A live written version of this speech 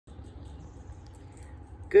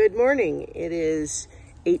Good morning. It is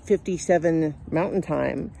 8:57 Mountain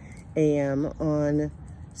Time a.m. on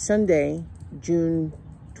Sunday, June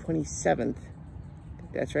 27th.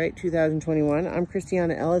 That's right, 2021. I'm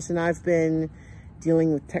Christiana Ellis, and I've been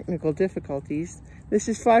dealing with technical difficulties. This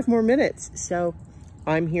is 5 more minutes. So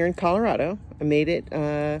I'm here in Colorado. I made it.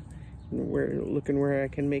 We're looking where I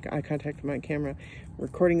can make eye contact with my camera. I'm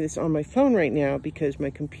recording this on my phone right now because my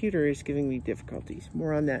computer is giving me difficulties.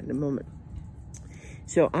 More on that in a moment.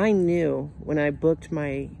 So I knew when I booked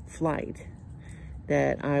my flight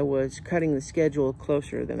that I was cutting the schedule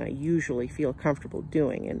closer than I usually feel comfortable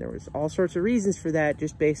doing. And there was all sorts of reasons for that,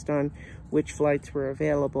 just based on which flights were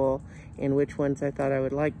available and which ones I thought I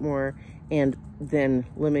would like more, and then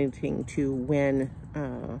limiting to when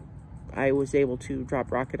I was able to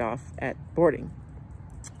drop Rocket off at boarding.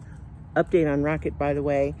 Update on Rocket, by the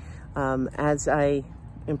way, as I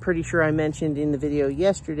am pretty sure I mentioned in the video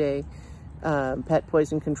yesterday, Pet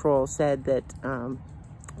Poison Control said that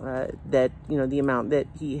the amount that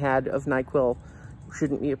he had of NyQuil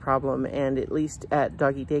shouldn't be a problem, and at least at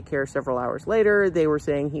doggy daycare several hours later, they were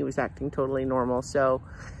saying he was acting totally normal. So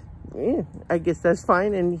yeah, I guess that's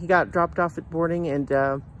fine, and he got dropped off at boarding, and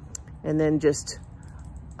then just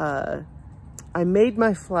I made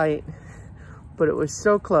my flight, but it was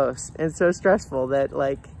so close and so stressful that,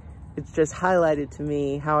 like, it's just highlighted to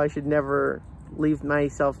me how I should never leave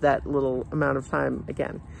myself that little amount of time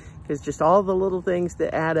again, because just all the little things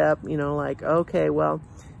that add up, you know, like, okay, well,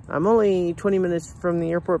 I'm only 20 minutes from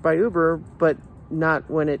the airport by Uber, but not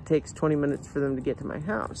when it takes 20 minutes for them to get to my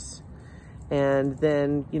house. And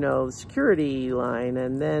then, you know, the security line,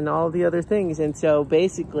 and then all the other things. And so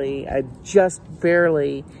basically I just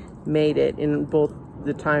barely made it in both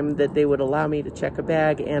the time that they would allow me to check a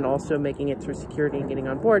bag and also making it through security and getting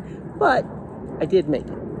on board. But I did make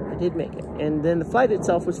it. I did make it. And then the flight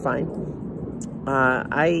itself was fine.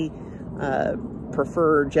 I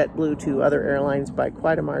prefer JetBlue to other airlines by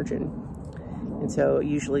quite a margin. And so I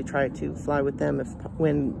usually try to fly with them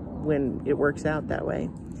when it works out that way.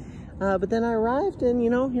 But then I arrived, and, you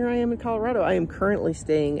know, here I am in Colorado. I am currently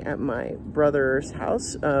staying at my brother's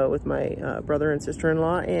house with my brother and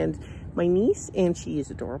sister-in-law and my niece, and she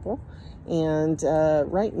is adorable. And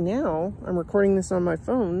right now, I'm recording this on my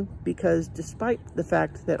phone because despite the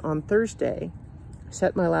fact that on Thursday, I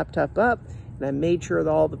set my laptop up and I made sure that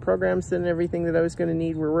all the programs and everything that I was going to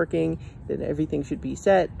need were working, that everything should be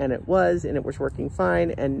set, and it was working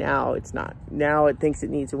fine, and now it's not. Now it thinks it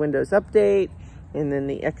needs a Windows update, and then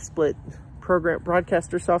the XSplit program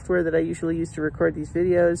broadcaster software that I usually use to record these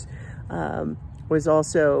videos was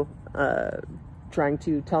also trying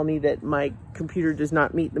to tell me that my computer does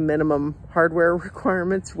not meet the minimum hardware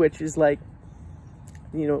requirements, which is like,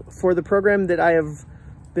 you know, for the program that I have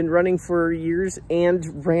been running for years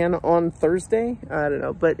and ran on Thursday. I don't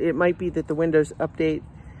know, but it might be that the Windows update,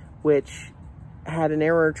 which had an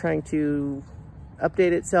error trying to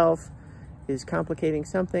update itself, is complicating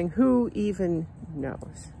something. Who even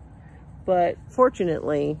knows? But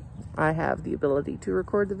fortunately, I have the ability to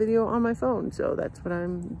record the video on my phone, so that's what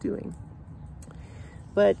I'm doing.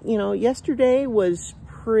 But, you know, yesterday was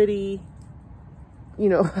pretty, you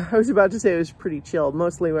know, I was about to say it was pretty chill.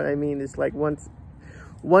 Mostly what I mean is, like, once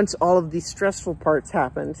all of these stressful parts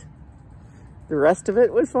happened, the rest of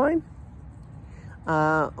it was fine.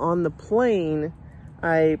 On the plane,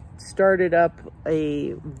 I started up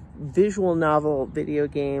a visual novel video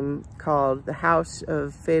game called The House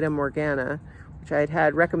of Fata Morgana, which I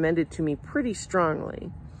had recommended to me pretty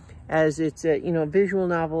strongly, as it's a, you know, visual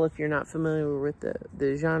novel. If you're not familiar with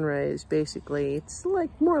the genre, is basically, it's like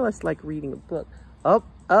more or less like reading a book. Oh,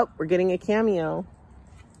 we're getting a cameo.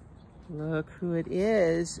 Look who it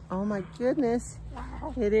is. Oh my goodness.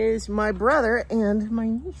 It is my brother and my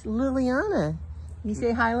niece, Liliana. You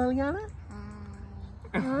say hi, Liliana?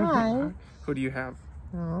 Hi. Who do you have?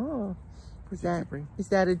 Oh, is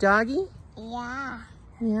that a doggy? Yeah.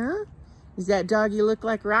 Yeah? Does that doggy look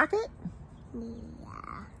like Rocket?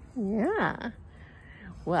 Yeah.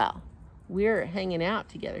 Well, we're hanging out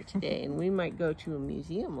together today, and we might go to a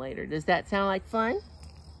museum later. Does that sound like fun?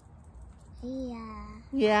 Yeah.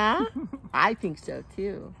 Yeah? I think so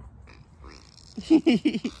too.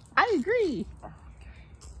 I agree.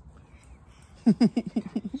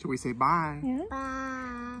 Should we say bye? Yeah.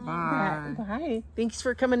 Bye. Bye. Bye. Thanks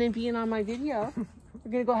for coming and being on my video.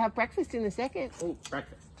 We're gonna go have breakfast in a second. Oh,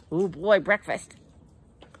 breakfast. Oh boy, breakfast.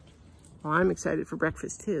 Well, I'm excited for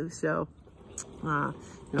breakfast too. So, you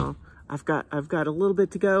know, I've got a little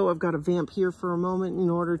bit to go. I've got to vamp here for a moment in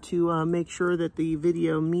order to make sure that the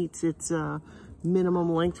video meets its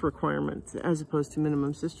minimum length requirements as opposed to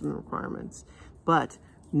minimum system requirements. But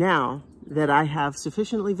now that I have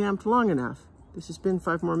sufficiently vamped long enough. This has been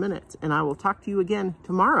 5 more minutes, and I will talk to you again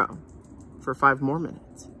tomorrow for 5 more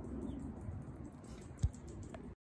minutes.